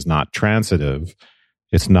Mark said, is not transitive.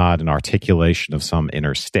 It's not an articulation of some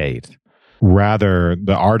inner state. Rather,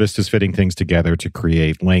 the artist is fitting things together to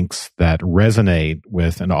create links that resonate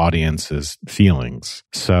with an audience's feelings.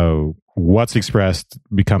 So what's expressed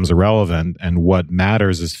becomes irrelevant, and what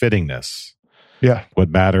matters is fittingness. Yeah. What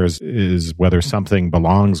matters is whether something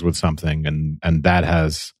belongs with something, and that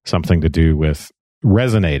has something to do with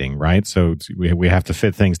resonating, right? So we have to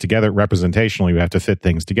fit things together. Representationally, we have to fit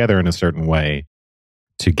things together in a certain way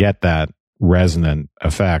to get that resonant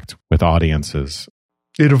effect with audiences.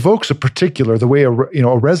 It evokes a particular, the way a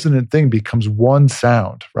resonant thing becomes one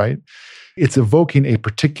sound, right? It's evoking a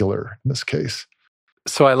particular in this case.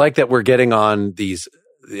 So I like that we're getting on the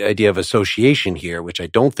idea of association here, which I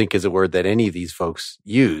don't think is a word that any of these folks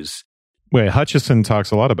use. Wait, Hutcheson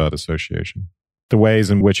talks a lot about association. The ways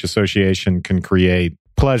in which association can create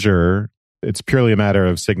pleasure It's purely a matter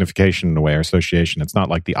of signification in a way, or association. It's not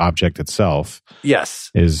like the object itself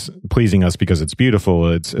is pleasing us because it's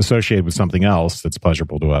beautiful. It's associated with something else that's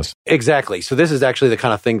pleasurable to us. Exactly. So this is actually the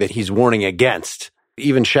kind of thing that he's warning against.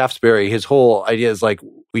 Even Shaftesbury, his whole idea is like,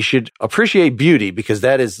 we should appreciate beauty because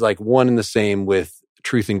that is like one and the same with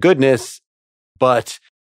truth and goodness. But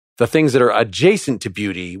the things that are adjacent to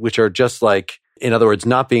beauty, which are just like, in other words,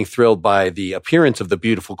 not being thrilled by the appearance of the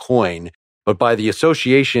beautiful coin, but by the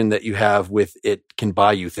association that you have with it, can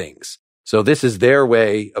buy you things. So this is their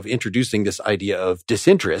way of introducing this idea of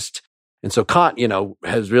disinterest. And so Kant,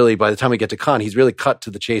 has really, by the time we get to Kant, he's really cut to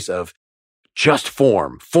the chase of just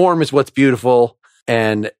form. Form is what's beautiful,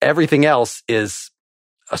 and everything else is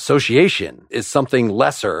association, is something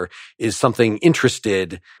lesser, is something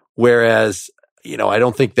interested. Whereas, I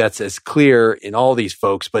don't think that's as clear in all these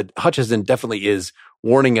folks, but Hutcheson definitely is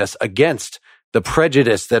warning us against the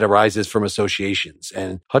prejudice that arises from associations.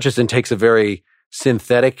 And Hutcheson takes a very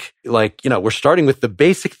synthetic, we're starting with the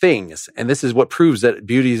basic things. And this is what proves that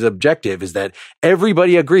beauty is objective, is that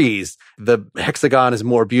everybody agrees the hexagon is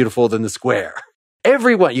more beautiful than the square.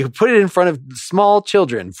 Everyone, you put it in front of small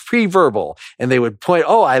children, pre-verbal, and they would point,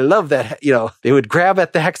 oh, I love that, they would grab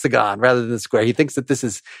at the hexagon rather than the square. He thinks that this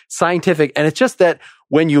is scientific. And it's just that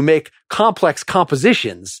when you make complex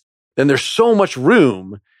compositions, then there's so much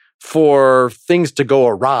room for things to go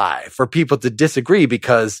awry, for people to disagree,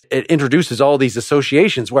 because it introduces all these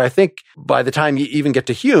associations where I think by the time you even get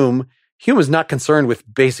to Hume is not concerned with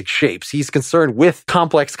basic shapes. He's concerned with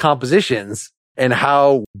complex compositions and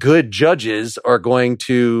how good judges are going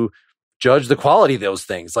to judge the quality of those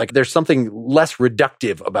things. Like there's something less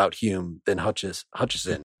reductive about Hume than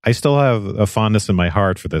Hutcheson. I still have a fondness in my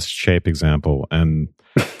heart for this shape example, and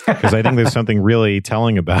because I think there's something really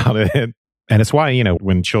telling about it. And it's why,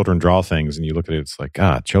 when children draw things and you look at it, it's like,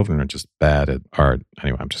 children are just bad at art.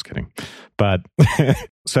 Anyway, I'm just kidding. But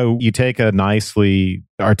so you take a nicely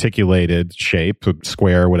articulated shape,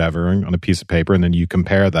 square, whatever, on a piece of paper, and then you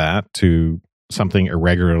compare that to something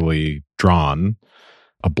irregularly drawn,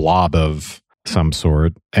 a blob of some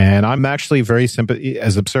sort. And I'm actually very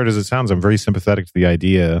as absurd as it sounds, I'm very sympathetic to the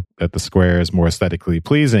idea that the square is more aesthetically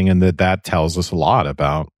pleasing, and that tells us a lot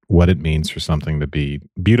about what it means for something to be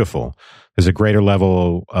beautiful. There's a greater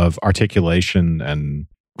level of articulation and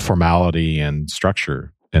formality and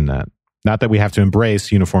structure in that. Not that we have to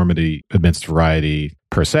embrace uniformity amidst variety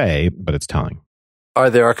per se, but it's telling. Are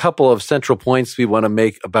there a couple of central points we want to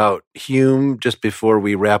make about Hume just before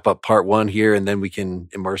we wrap up part one here, and then we can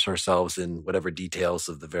immerse ourselves in whatever details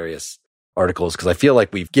of the various articles? Because I feel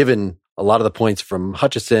like we've given a lot of the points from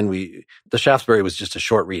Hutcheson. The Shaftesbury was just a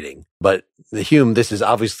short reading, but the Hume, this is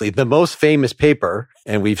obviously the most famous paper.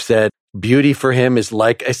 And we've said beauty for him is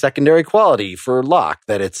like a secondary quality for Locke,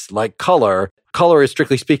 that it's like color. Color is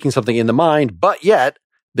strictly speaking something in the mind, but yet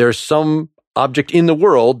there's some object in the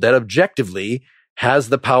world that objectively has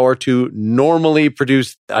the power to normally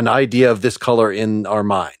produce an idea of this color in our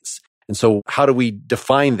minds. And so how do we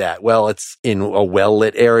define that? Well, it's in a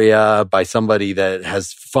well-lit area by somebody that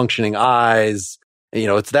has functioning eyes.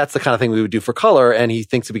 That's the kind of thing we would do for color. And he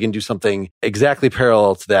thinks that we can do something exactly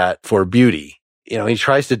parallel to that for beauty. He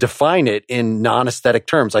tries to define it in non-aesthetic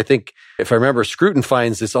terms. I think, if I remember, Scruton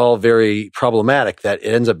finds this all very problematic, that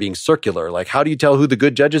it ends up being circular. Like, how do you tell who the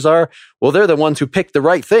good judges are? Well, they're the ones who pick the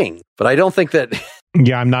right thing. But I don't think that...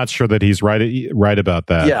 Yeah, I'm not sure that he's right about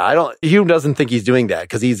that. Yeah, Hume doesn't think he's doing that,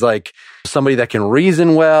 because he's like somebody that can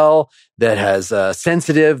reason well, that has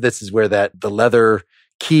sensitive. This is where the leather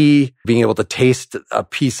key, being able to taste a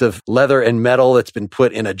piece of leather and metal that's been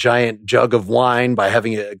put in a giant jug of wine by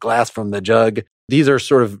having a glass from the jug. These are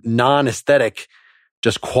sort of non-aesthetic,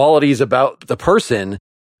 just qualities about the person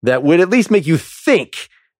that would at least make you think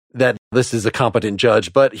that this is a competent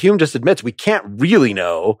judge. But Hume just admits we can't really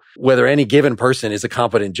know whether any given person is a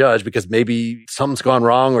competent judge, because maybe something's gone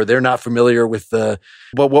wrong or they're not familiar with but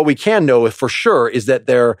what we can know for sure is that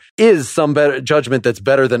there is some better judgment that's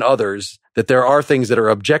better than others, that there are things that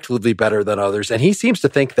are objectively better than others. And he seems to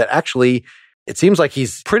think that actually, it seems like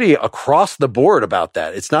he's pretty across the board about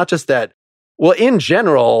that. It's not just that, well, in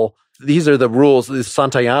general, these are the rules, the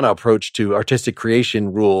Santayana approach to artistic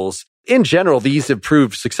creation rules. In general, these have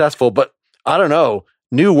proved successful, but I don't know,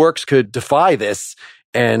 new works could defy this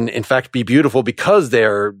and in fact be beautiful because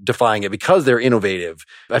they're defying it, because they're innovative.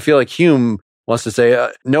 I feel like Hume wants to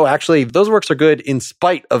say, no, actually, those works are good in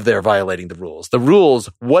spite of their violating the rules. The rules,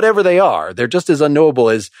 whatever they are, they're just as unknowable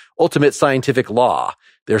as ultimate scientific law.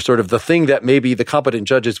 They're sort of the thing that maybe the competent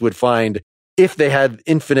judges would find if they had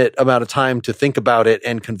infinite amount of time to think about it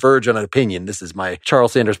and converge on an opinion. This is my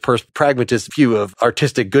Charles Sanders pragmatist view of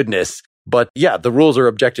artistic goodness. But yeah, the rules are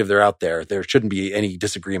objective. They're out there. There shouldn't be any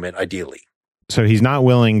disagreement, ideally. So he's not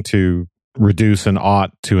willing to reduce an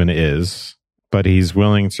ought to an is, but he's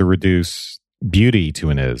willing to reduce beauty to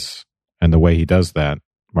an is. And the way he does that,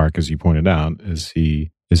 Mark, as you pointed out, is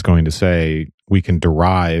he is going to say we can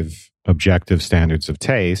derive objective standards of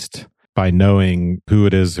taste by knowing who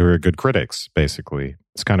it is who are good critics, basically.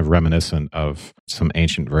 It's kind of reminiscent of some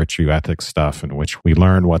ancient virtue ethics stuff in which we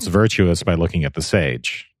learn what's virtuous by looking at the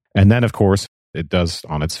sage. And then, of course, it does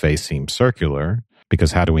on its face seem circular,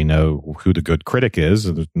 because how do we know who the good critic is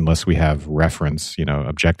unless we have reference,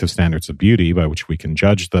 objective standards of beauty by which we can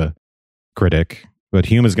judge the critic? But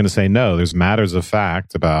Hume is going to say, no, there's matters of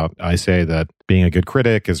fact about, I say that being a good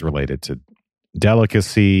critic is related to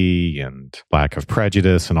delicacy and lack of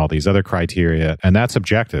prejudice and all these other criteria. And that's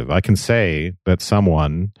objective. I can say that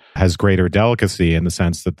someone has greater delicacy in the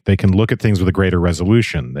sense that they can look at things with a greater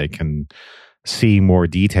resolution. They can see more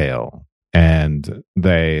detail, and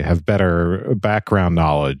they have better background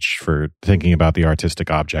knowledge for thinking about the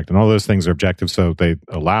artistic object. And all those things are objective, so they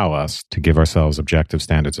allow us to give ourselves objective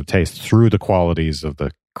standards of taste through the qualities of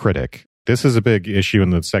the critic. This is a big issue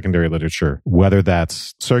in the secondary literature, whether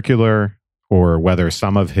that's circular or whether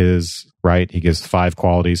some of his, he gives 5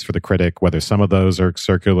 qualities for the critic, whether some of those are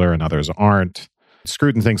circular and others aren't.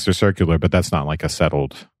 Scruton thinks they're circular, but that's not like a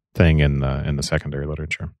settled thing in the secondary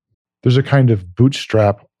literature. There's a kind of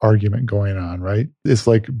bootstrap argument going on, right? It's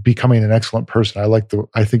like becoming an excellent person.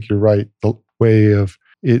 I think you're right. The way of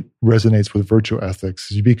it resonates with virtue ethics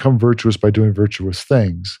is you become virtuous by doing virtuous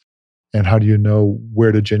things. And how do you know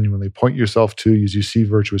where to genuinely point yourself to? Is you see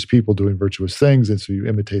virtuous people doing virtuous things, and so you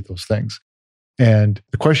imitate those things. And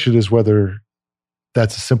the question is whether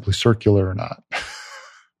that's simply circular or not.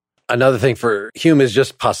 Another thing for Hume is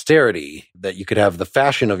just posterity, that you could have the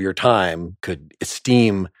fashion of your time could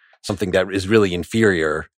esteem something that is really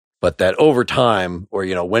inferior, but that over time, or,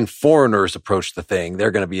 when foreigners approach the thing,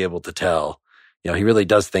 they're going to be able to tell. He really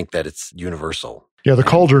does think that it's universal. Yeah, the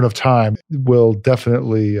cauldron of time will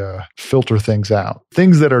definitely filter things out.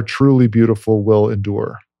 Things that are truly beautiful will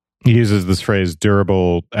endure. He uses this phrase,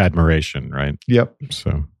 durable admiration, right? Yep.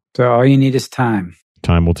 So all you need is time.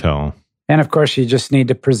 Time will tell. And of course, you just need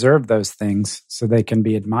to preserve those things so they can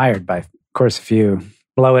be admired by. Of course, if you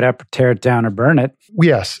blow it up or tear it down or burn it.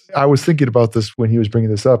 Yes. I was thinking about this when he was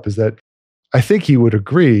bringing this up, is that I think he would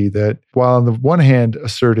agree that while on the one hand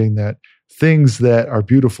asserting that things that are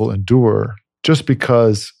beautiful endure, just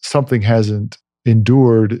because something hasn't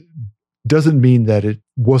endured doesn't mean that it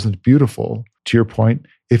wasn't beautiful. To your point,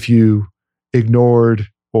 if you ignored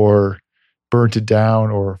or burnt it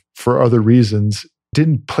down or for other reasons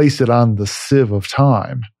didn't place it on the sieve of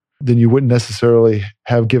time, then you wouldn't necessarily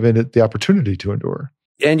have given it the opportunity to endure.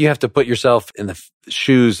 And you have to put yourself in the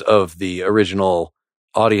shoes of the original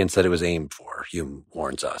audience that it was aimed for, Hume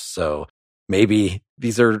warns us. So maybe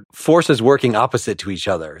these are forces working opposite to each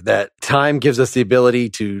other, that time gives us the ability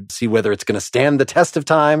to see whether it's going to stand the test of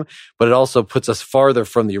time, but it also puts us farther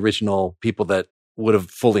from the original people that would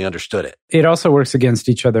have fully understood it. It also works against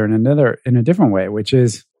each other in a different way, which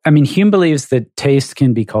is, Hume believes that taste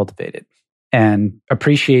can be cultivated. And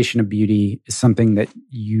appreciation of beauty is something that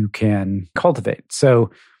you can cultivate.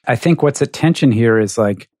 So I think what's at tension here is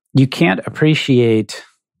you can't appreciate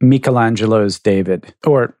Michelangelo's David.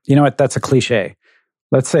 Or, you know what, that's a cliche.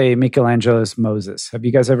 Let's say Michelangelo's Moses. Have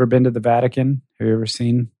you guys ever been to the Vatican? Have you ever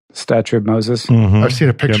seen the statue of Moses? Mm-hmm. I've seen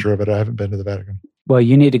a picture of it. I haven't been to the Vatican. Well,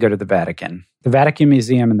 you need to go to the Vatican. The Vatican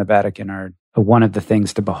Museum and the Vatican are one of the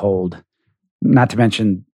things to behold. Not to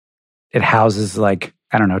mention, it houses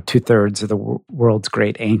 2/3 of the world's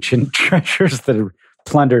great ancient treasures that are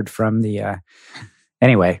plundered from the...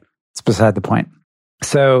 Anyway, it's beside the point.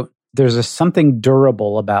 So there's something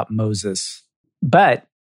durable about Moses, but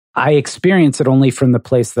I experience it only from the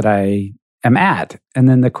place that I am at. And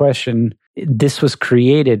then the question, this was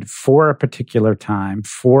created for a particular time,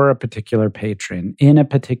 for a particular patron, in a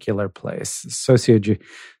particular place. So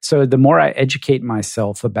the more I educate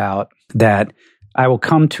myself about that, I will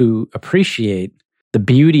come to appreciate the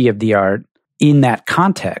beauty of the art in that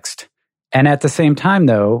context. And at the same time,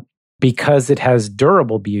 though, because it has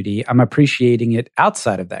durable beauty, I'm appreciating it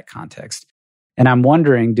outside of that context. And I'm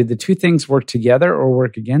wondering, do the two things work together or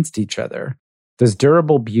work against each other? Does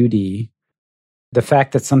durable beauty, the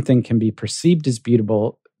fact that something can be perceived as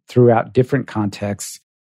beautiful throughout different contexts,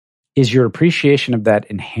 is your appreciation of that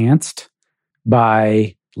enhanced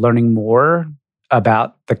by learning more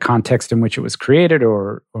about the context in which it was created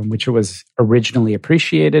or in which it was originally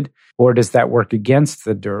appreciated? Or does that work against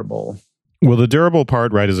the durable? Well, the durable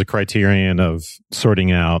part, is a criterion of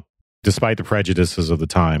sorting out, despite the prejudices of the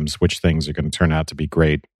times, which things are going to turn out to be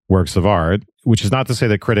great works of art, which is not to say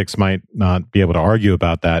that critics might not be able to argue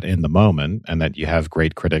about that in the moment, and that you have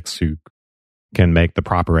great critics who can make the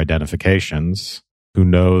proper identifications, who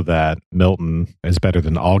know that Milton is better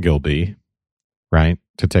than Ogilvy, right?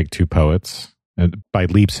 To take two poets by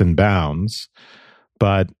leaps and bounds.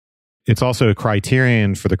 But it's also a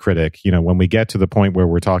criterion for the critic. You know, when we get to the point where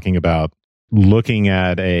we're talking about looking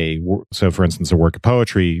at so for instance, a work of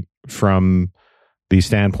poetry from the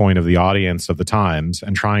standpoint of the audience of the times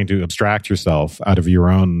and trying to abstract yourself out of your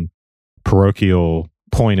own parochial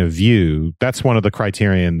point of view, that's one of the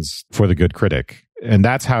criterions for the good critic. And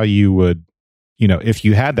that's how you would, you know, if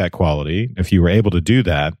you had that quality, if you were able to do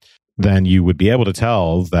that, then you would be able to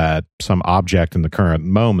tell that some object in the current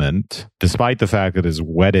moment, despite the fact that it is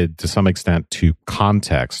wedded to some extent to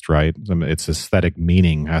context, right? I mean, its aesthetic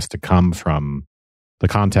meaning has to come from the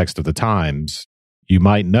context of the times. You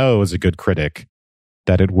might know as a good critic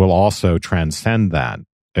that it will also transcend that,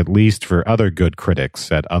 at least for other good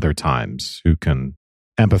critics at other times who can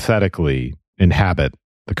empathetically inhabit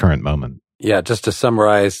the current moment. Yeah, just to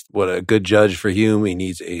summarize what a good judge for Hume, he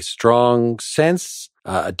needs a strong sense,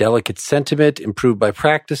 a delicate sentiment, improved by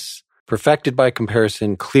practice, perfected by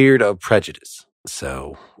comparison, cleared of prejudice.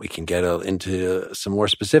 So we can get into some more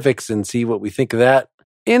specifics and see what we think of that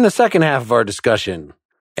in the second half of our discussion.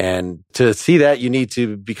 And to see that, you need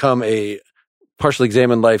to become a Partially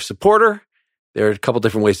Examined Life supporter. There are a couple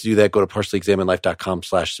different ways to do that. Go to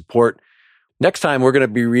partiallyexaminedlife.com/support. Next time, we're going to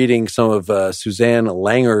be reading some of Suzanne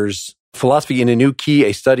Langer's Philosophy in a New Key,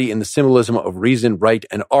 a study in the symbolism of reason, right,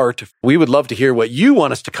 and art. We would love to hear what you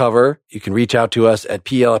want us to cover. You can reach out to us at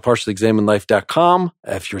pl@partiallyexaminedlife.com.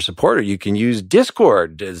 If you're a supporter, you can use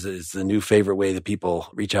Discord as the new favorite way that people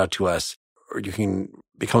reach out to us. Or you can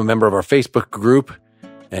become a member of our Facebook group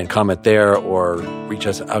and comment there, or reach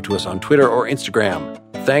out to us on Twitter or Instagram.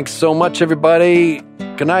 Thanks so much, everybody.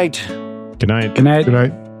 Good night. Good night. Good night. Good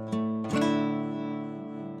night.